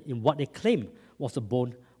collagen in what they claim was a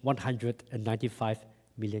bone 195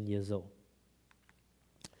 million years old.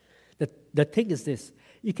 The thing is this,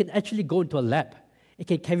 you can actually go into a lab, it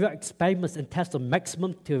can carry out experiments and test the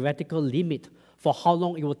maximum theoretical limit for how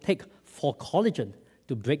long it will take for collagen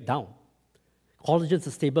to break down. Collagen is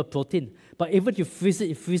a stable protein, but even if you freeze it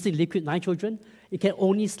in freezing liquid nitrogen, it can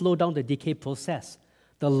only slow down the decay process.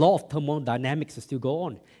 The law of thermodynamics will still go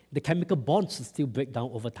on. The chemical bonds will still break down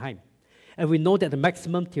over time. And we know that the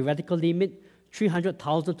maximum theoretical limit,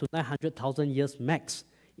 300,000 to 900,000 years max,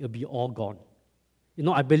 it will be all gone.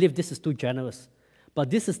 I believe this is too generous. But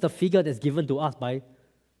this is the figure that's given to us by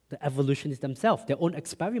the evolutionists themselves, their own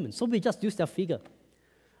experiments. So we just use their figure.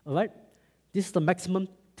 All right? This is the maximum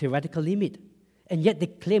theoretical limit. And yet they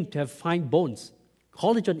claim to have fine bones,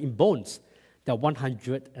 collagen in bones, that are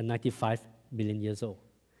 195 million years old.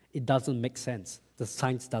 It doesn't make sense. The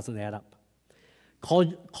science doesn't add up.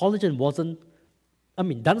 Collagen wasn't,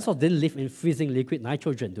 dinosaurs didn't live in freezing liquid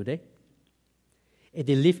nitrogen, do they? If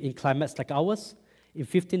they live in climates like ours, in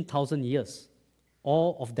 15,000 years,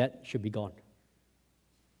 all of that should be gone.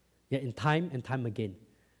 Yet in time and time again,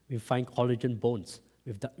 we find collagen bones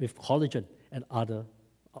with collagen and other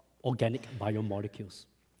organic biomolecules.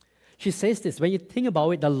 She says this, when you think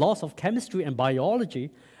about it, the laws of chemistry and biology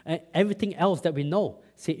and everything else that we know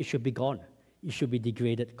say it should be gone. It should be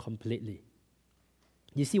degraded completely.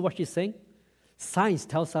 You see what she's saying? Science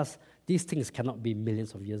tells us these things cannot be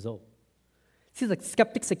millions of years old. See, the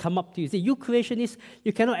skeptics that come up to you, say, you creationists,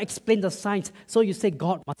 you cannot explain the science, so you say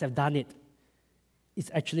God must have done it. It's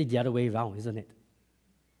actually the other way around, isn't it?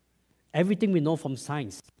 Everything we know from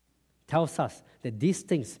science tells us that these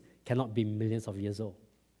things cannot be millions of years old.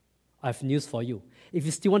 I have news for you. If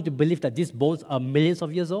you still want to believe that these bones are millions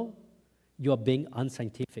of years old, you are being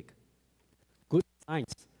unscientific. Good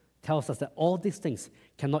science tells us that all these things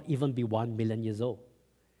cannot even be 1 million years old.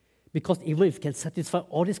 Because even if it can satisfy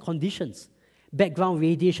all these conditions, background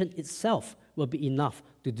radiation itself will be enough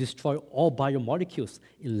to destroy all biomolecules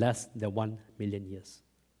in less than 1 million years.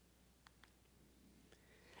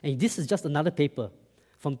 And this is just another paper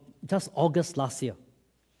from just August last year.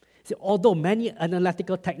 See, although many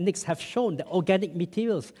analytical techniques have shown that organic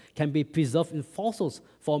materials can be preserved in fossils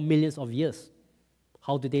for millions of years.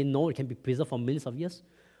 How do they know it can be preserved for millions of years?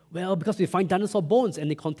 Well, because we find dinosaur bones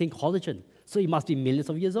and they contain collagen, so it must be millions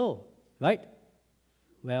of years old, right?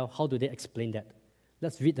 Well, how do they explain that?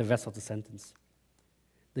 Let's read the rest of the sentence.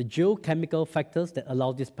 The geochemical factors that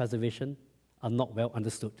allow this preservation are not well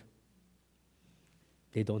understood.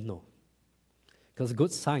 They don't know. Because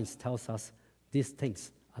good science tells us these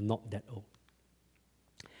things are not that old.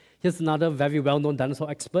 Here's another very well-known dinosaur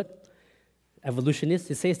expert, evolutionist.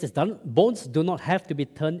 He says this, bones do not have to be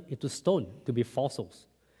turned into stone to be fossils.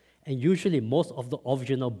 And usually most of the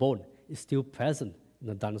original bone is still present in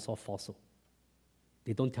a dinosaur fossil.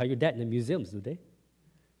 They don't tell you that in the museums, do they?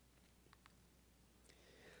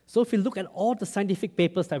 So if you look at all the scientific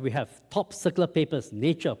papers that we have, top circular papers,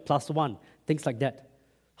 Nature, +1, things like that,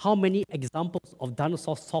 how many examples of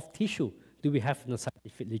dinosaur soft tissue do we have in the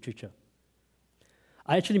scientific literature?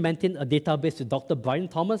 I actually maintain a database with Dr. Brian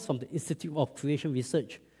Thomas from the Institute of Creation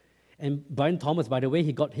Research. And Brian Thomas, by the way,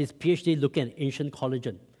 he got his PhD looking at ancient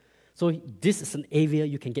collagen. So this is an area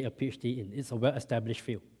you can get your PhD in. It's a well-established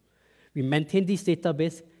field. We maintain this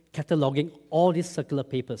database, cataloging all these circular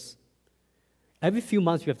papers. Every few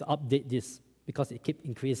months, we have to update this because it keeps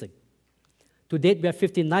increasing. To date, we have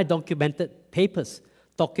 59 documented papers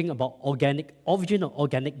talking about original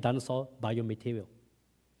organic dinosaur biomaterial.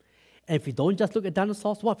 And if we don't just look at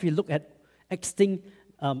dinosaurs, what if we look at extinct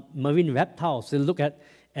marine reptiles? We look at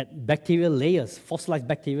bacterial layers, fossilized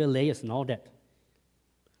bacterial layers and all that.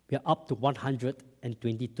 We are up to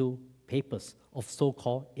 122 papers of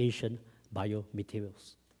so-called ancient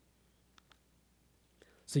biomaterials.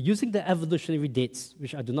 So using the evolutionary dates,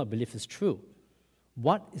 which I do not believe is true,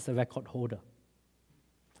 what is the record holder?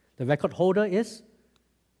 The record holder is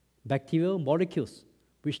bacterial molecules,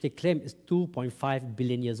 which they claim is 2.5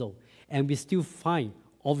 billion years old. And we still find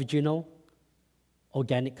original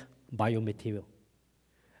organic biomaterial.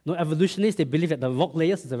 No evolutionists, they believe that the rock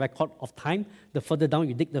layers is a record of time. The further down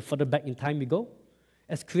you dig, the further back in time you go.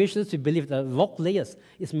 As creationists, we believe that rock layers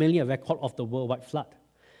is mainly a record of the worldwide flood.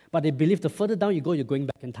 But they believe the further down you go, you're going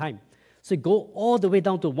back in time. So you go all the way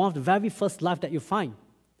down to one of the very first life that you find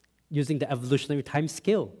using the evolutionary time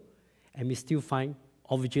scale. And we still find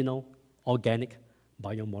original organic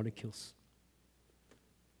biomolecules.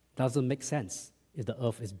 Doesn't make sense if the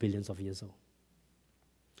earth is billions of years old.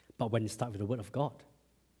 But when you start with the Word of God,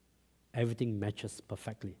 everything matches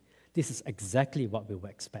perfectly. This is exactly what we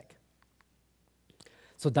would expect.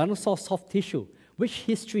 So dinosaur soft tissue, which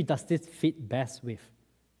history does this fit best with?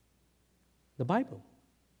 The Bible.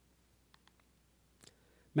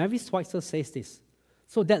 Mary Schweitzer says this.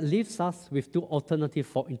 So that leaves us with two alternatives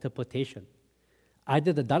for interpretation.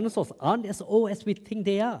 Either the dinosaurs aren't as old as we think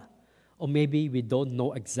they are, or maybe we don't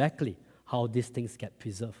know exactly how these things get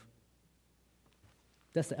preserved.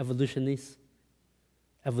 That's the evolution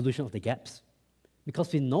of the gaps.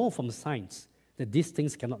 Because we know from science that these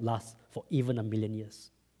things cannot last for even 1 million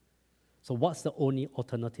years. So what's the only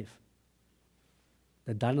alternative?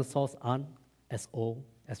 The dinosaurs aren't as old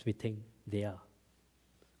as we think they are.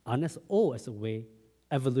 Aren't as old as the way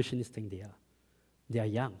evolutionists think they are. They are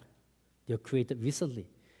young. They were created recently.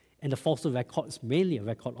 And the fossil record is mainly a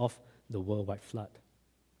record of the worldwide flood.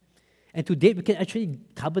 And to date, we can actually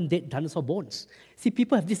carbon date dinosaur bones. See,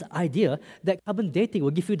 people have this idea that carbon dating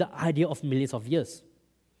will give you the idea of millions of years.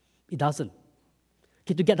 It doesn't.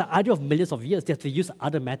 Okay, to get the idea of millions of years, they have to use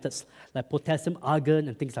other methods like potassium argon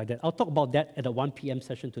and things like that. I'll talk about that at the 1 p.m.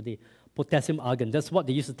 session today. Potassium argon, that's what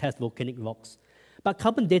they use to test volcanic rocks. But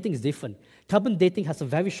carbon dating is different. Carbon dating has a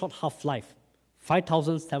very short half-life,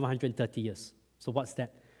 5,730 years. So what's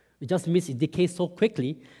that? It just means it decays so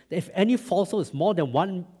quickly that if any fossil is more than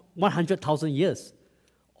 100,000 years,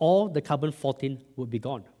 all the carbon-14 would be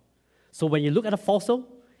gone. So when you look at a fossil,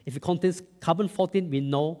 if it contains carbon-14, we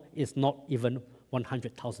know it's not even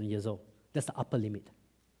 100,000 years old. That's the upper limit.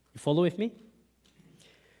 You follow with me?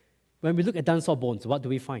 When we look at dinosaur bones, what do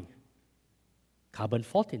we find?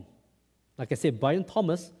 Carbon-14. Like I said, Brian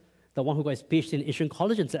Thomas, the one who got his PhD in Asian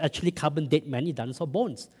collagens, actually carbon date many dinosaur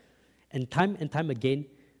bones. And time again,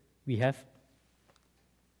 we have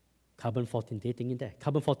carbon-14 dating in there.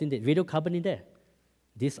 Carbon-14 date, radiocarbon in there.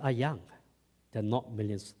 These are young. They're not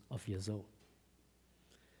millions of years old.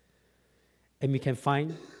 And we can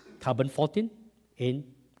find carbon-14 in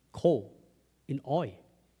coal, in oil.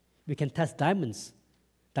 We can test diamonds.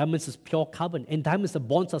 Diamonds is pure carbon. And diamonds, the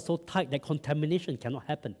bonds are so tight that contamination cannot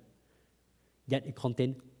happen. Yet it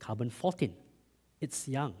contains carbon-14. It's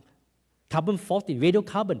young. Carbon-14,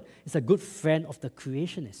 radiocarbon, is a good friend of the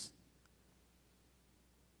creationists.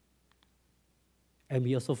 And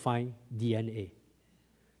we also find DNA.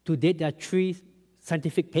 To date, there are 3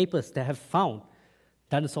 scientific papers that have found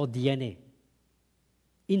dinosaur DNA,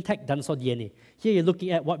 intact dinosaur DNA. Here you're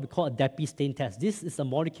looking at what we call a DAPI stain test. This is a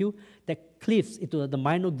molecule that cleaves into the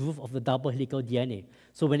minor groove of the double helical DNA.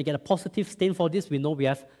 So when you get a positive stain for this, we know we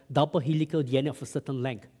have double helical DNA of a certain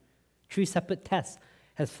length. 3 separate tests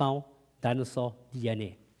have found dinosaur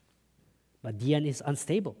DNA. But DNA is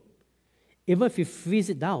unstable. Even if you freeze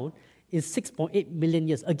it down, in 6.8 million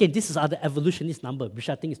years, again, this is other evolutionist number, which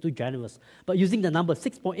I think is too generous, but using the number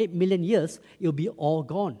 6.8 million years, it'll be all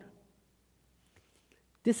gone.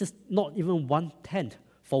 This is not even 1/10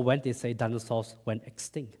 for when they say dinosaurs went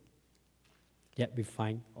extinct. Yet we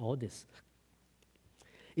find all this.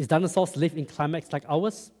 Is dinosaurs live in climates like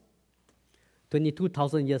ours?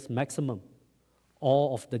 22,000 years maximum.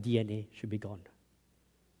 All of the DNA should be gone.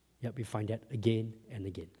 Yet we find that again and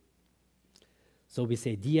again. So we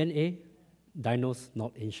say DNA, dinos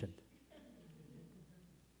not ancient.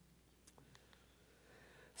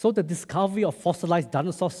 So the discovery of fossilized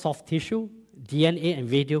dinosaur soft tissue, DNA and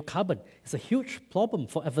radiocarbon is a huge problem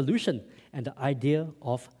for evolution and the idea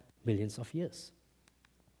of millions of years.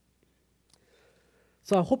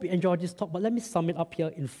 So I hope you enjoyed this talk, but let me sum it up here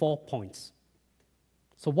in 4 points.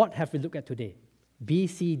 So what have we looked at today? B,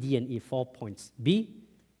 C, D, and E, 4 points. B,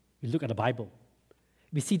 we look at the Bible.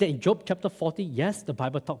 We see that in Job chapter 40, yes, the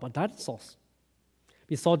Bible talked about dinosaurs.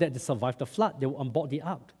 We saw that they survived the flood, they were on board the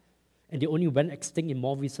ark, and they only went extinct in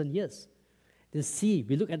more recent years. Then C,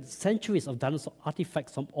 we look at centuries of dinosaur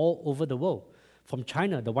artifacts from all over the world, from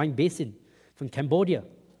China, the Wine Basin, from Cambodia.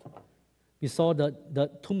 We saw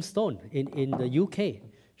the tombstone in the UK,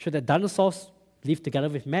 showed that dinosaurs lived together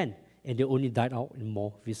with men, and they only died out in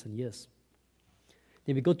more recent years.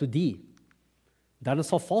 Then we go to D,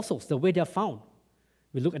 dinosaur fossils, the way they are found.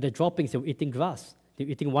 We look at the droppings, they were eating grass, they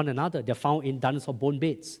were eating one another, they're found in dinosaur bone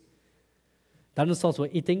beds. Dinosaurs were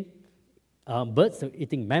eating birds, they were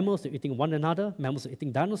eating mammals, they were eating one another, mammals were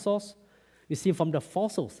eating dinosaurs. We see from the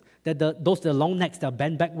fossils that those with the long necks, they're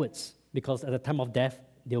bent backwards because at the time of death,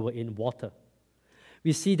 they were in water.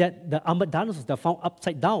 We see that the armored dinosaurs, they're found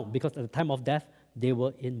upside down because at the time of death, they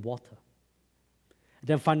were in water.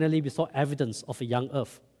 Then finally, we saw evidence of a young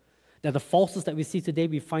Earth. That the fossils that we see today,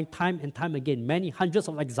 we find time and time again, many hundreds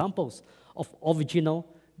of examples of original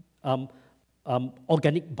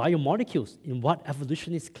organic biomolecules in what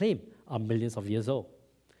evolutionists claim are millions of years old.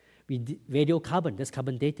 Radiocarbon, that's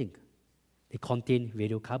carbon dating. They contain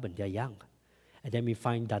radiocarbon, they're young. And then we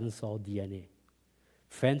find dinosaur DNA.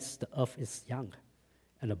 Friends, the Earth is young,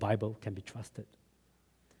 and the Bible can be trusted.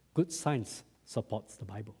 Good science supports the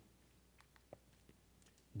Bible.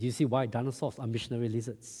 Do you see why dinosaurs are missionary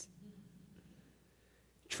lizards?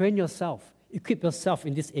 Train yourself, equip yourself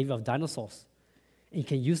in this area of dinosaurs, and you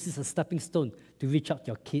can use this as a stepping stone to reach out to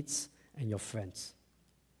your kids and your friends.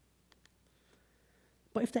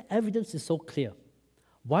 But if the evidence is so clear,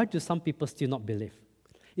 why do some people still not believe?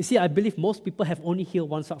 You see, I believe most people have only heard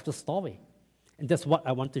one side of the story. And that's what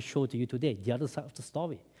I want to show to you today, the other side of the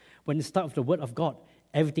story. When you start with the Word of God,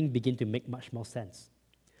 everything begins to make much more sense.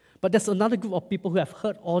 But there's another group of people who have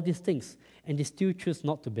heard all these things, and they still choose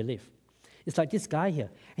not to believe. It's like this guy here.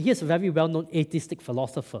 And he's a very well-known atheistic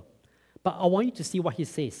philosopher. But I want you to see what he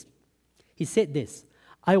says. He said this: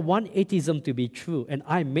 I want atheism to be true, and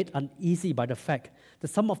I'm made uneasy by the fact that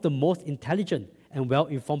some of the most intelligent and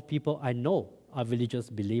well-informed people I know are religious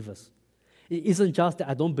believers. It isn't just that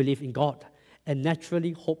I don't believe in God and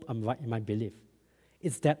naturally hope I'm right in my belief.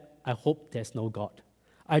 It's that I hope there's no God.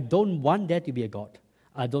 I don't want there to be a God.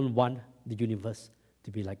 I don't want the universe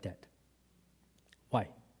to be like that. Why?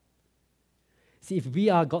 See, if we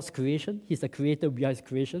are God's creation, He's the creator, we are His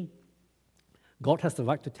creation, God has the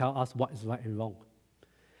right to tell us what is right and wrong.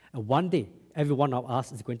 And one day, every one of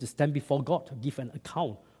us is going to stand before God to give an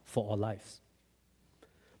account for our lives.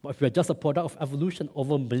 But if we're just a product of evolution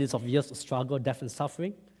over millions of years of struggle, death, and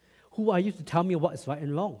suffering, who are you to tell me what is right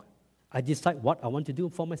and wrong? I decide what I want to do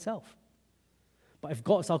for myself. But if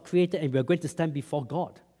God is our creator and we're going to stand before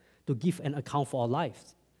God to give an account for our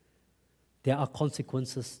lives, there are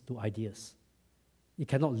consequences to ideas. You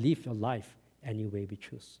cannot live your life any way we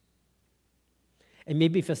choose. And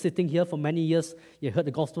maybe if you're sitting here for many years, you heard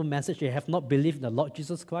the gospel message, you have not believed in the Lord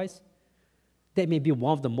Jesus Christ, that may be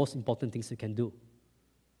one of the most important things you can do.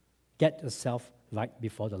 Get yourself right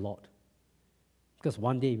before the Lord. Because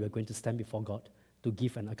one day we're going to stand before God to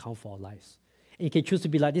give an account for our lives. And you can choose to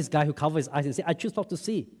be like this guy who covers his eyes and say, I choose not to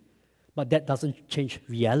see. But that doesn't change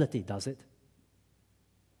reality, does it?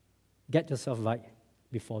 Get yourself right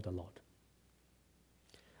before the Lord.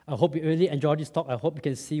 I hope you really enjoyed this talk. I hope you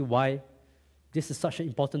can see why this is such an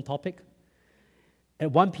important topic.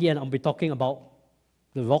 At 1 p.m., I'll be talking about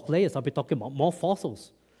the rock layers. I'll be talking about more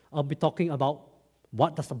fossils. I'll be talking about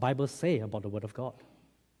what does the Bible say about the Word of God.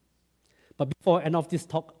 But before I end off this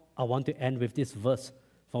talk, I want to end with this verse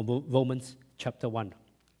from Romans chapter 1.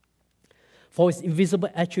 For His invisible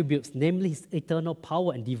attributes, namely His eternal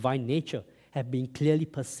power and divine nature, have been clearly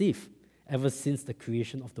perceived ever since the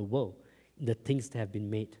creation of the world in the things that have been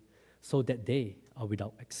made, so that they are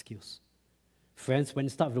without excuse. Friends, when you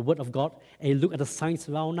start with the Word of God and you look at the signs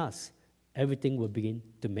around us, everything will begin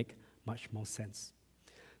to make much more sense.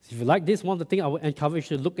 So if you like this, one of the things I would encourage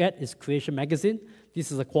you to look at is Creation Magazine.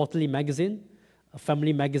 This is a quarterly magazine, a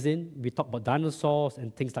family magazine. We talk about dinosaurs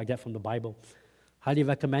and things like that from the Bible. Highly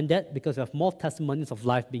recommend that because we have more testimonies of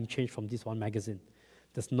life being changed from this one magazine.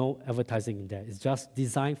 There's no advertising in there. It's just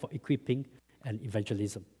designed for equipping and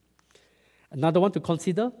evangelism. Another one to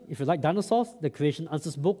consider, if you like dinosaurs, the Creation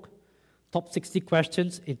Answers book, top 60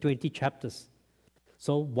 questions in 20 chapters.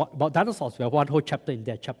 So what about dinosaurs? We have one whole chapter in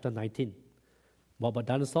there, chapter 19. What about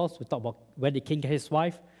dinosaurs? We talk about where the king had his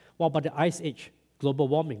wife. What about the Ice Age, global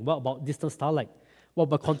warming? What about distant starlight? What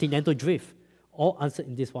about continental drift? All answered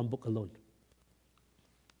in this one book alone.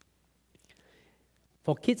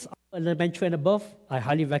 For kids elementary and above, I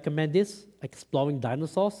highly recommend this, Exploring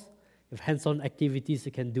Dinosaurs, with hands-on activities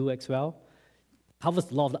you can do as well.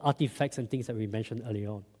 Covers a lot of the artifacts and things that we mentioned earlier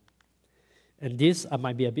on. And this, I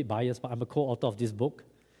might be a bit biased, but I'm a co-author of this book.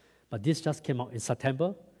 But this just came out in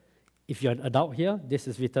September. If you're an adult here, this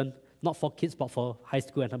is written not for kids, but for high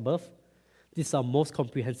school and above. This is our most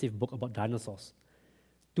comprehensive book about dinosaurs.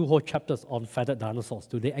 2 whole chapters on feathered dinosaurs.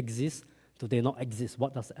 Do they exist? Do they not exist?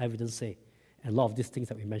 What does the evidence say? And a lot of these things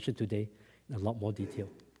that we mentioned today in a lot more detail.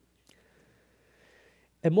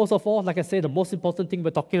 And most of all, like I said, the most important thing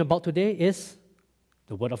we're talking about today is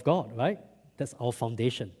the Word of God, right? That's our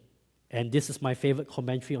foundation. And this is my favorite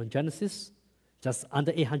commentary on Genesis, just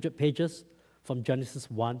under 800 pages from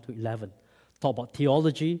Genesis 1 to 11. Talk about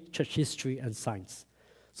theology, church history, and science.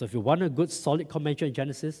 So if you want a good, solid commentary on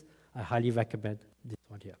Genesis, I highly recommend this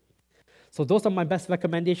one here. So those are my best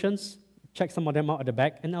recommendations. Check some of them out at the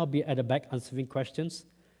back, and I'll be at the back answering questions.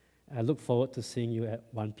 I look forward to seeing you at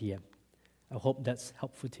 1 p.m. I hope that's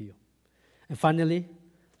helpful to you. And finally,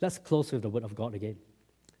 let's close with the Word of God again.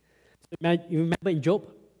 You remember in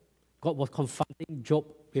Job, God was confronting Job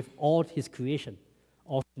with all his creation,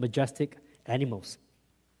 all majestic animals.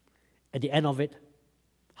 At the end of it,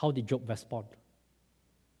 how did Job respond?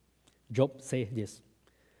 Job said this.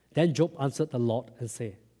 Then Job answered the Lord and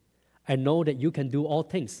said, I know that you can do all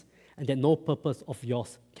things, and that no purpose of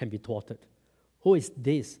yours can be thwarted. Who is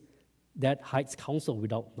this that hides counsel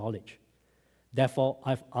without knowledge? Therefore,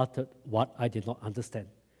 I've uttered what I did not understand,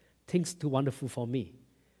 things too wonderful for me,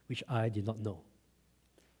 which I did not know.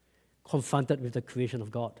 Confronted with the creation of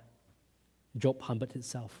God, Job humbled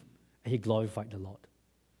himself and he glorified the Lord.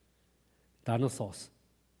 Dinosaurs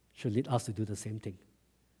should lead us to do the same thing,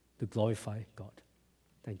 to glorify God.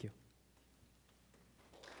 Thank you.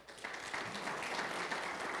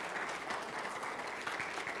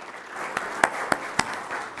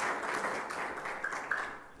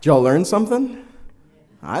 Did y'all learn something?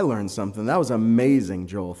 I learned something. That was amazing,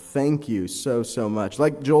 Joel. Thank you so much.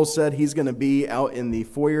 Like Joel said, he's going to be out in the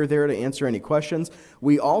foyer there to answer any questions.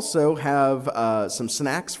 We also have some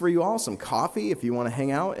snacks for you all, some coffee if you want to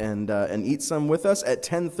hang out and eat some with us. At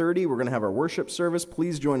 10:30, we're going to have our worship service.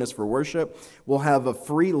 Please join us for worship. We'll have a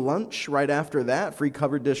free lunch right after that, free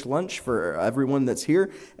covered dish lunch for everyone that's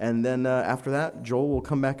here. And then after that, Joel will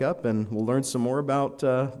come back up and we'll learn some more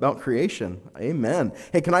about creation. Amen.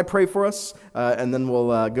 Hey, can I pray for us? And then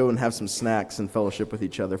we'll go and have some snacks and fellowship with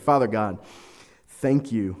each other. Father God,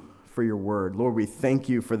 thank you for your word. Lord, we thank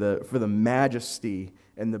you for the majesty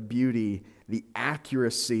and the beauty, the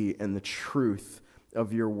accuracy and the truth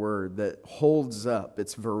of your word that holds up.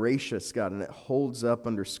 It's voracious, God, and it holds up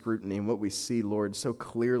under scrutiny. And what we see, Lord, so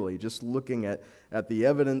clearly, just looking at the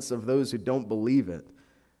evidence of those who don't believe it,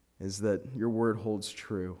 is that your word holds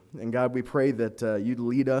true. And God, we pray that you'd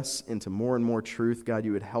lead us into more and more truth. God,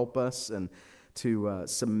 you would help us and to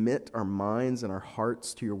submit our minds and our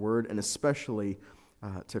hearts to your word, and especially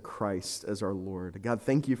to Christ as our Lord. God,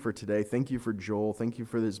 thank you for today. Thank you for Joel. Thank you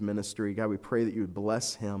for this ministry. God, we pray that you would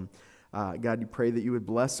bless him. God, you pray that you would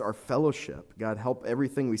bless our fellowship. God, help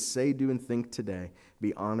everything we say, do, and think today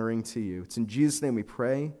be honoring to you. It's in Jesus' name we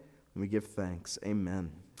pray, and we give thanks.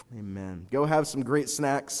 Amen. Amen. Go have some great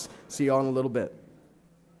snacks. See you all in a little bit.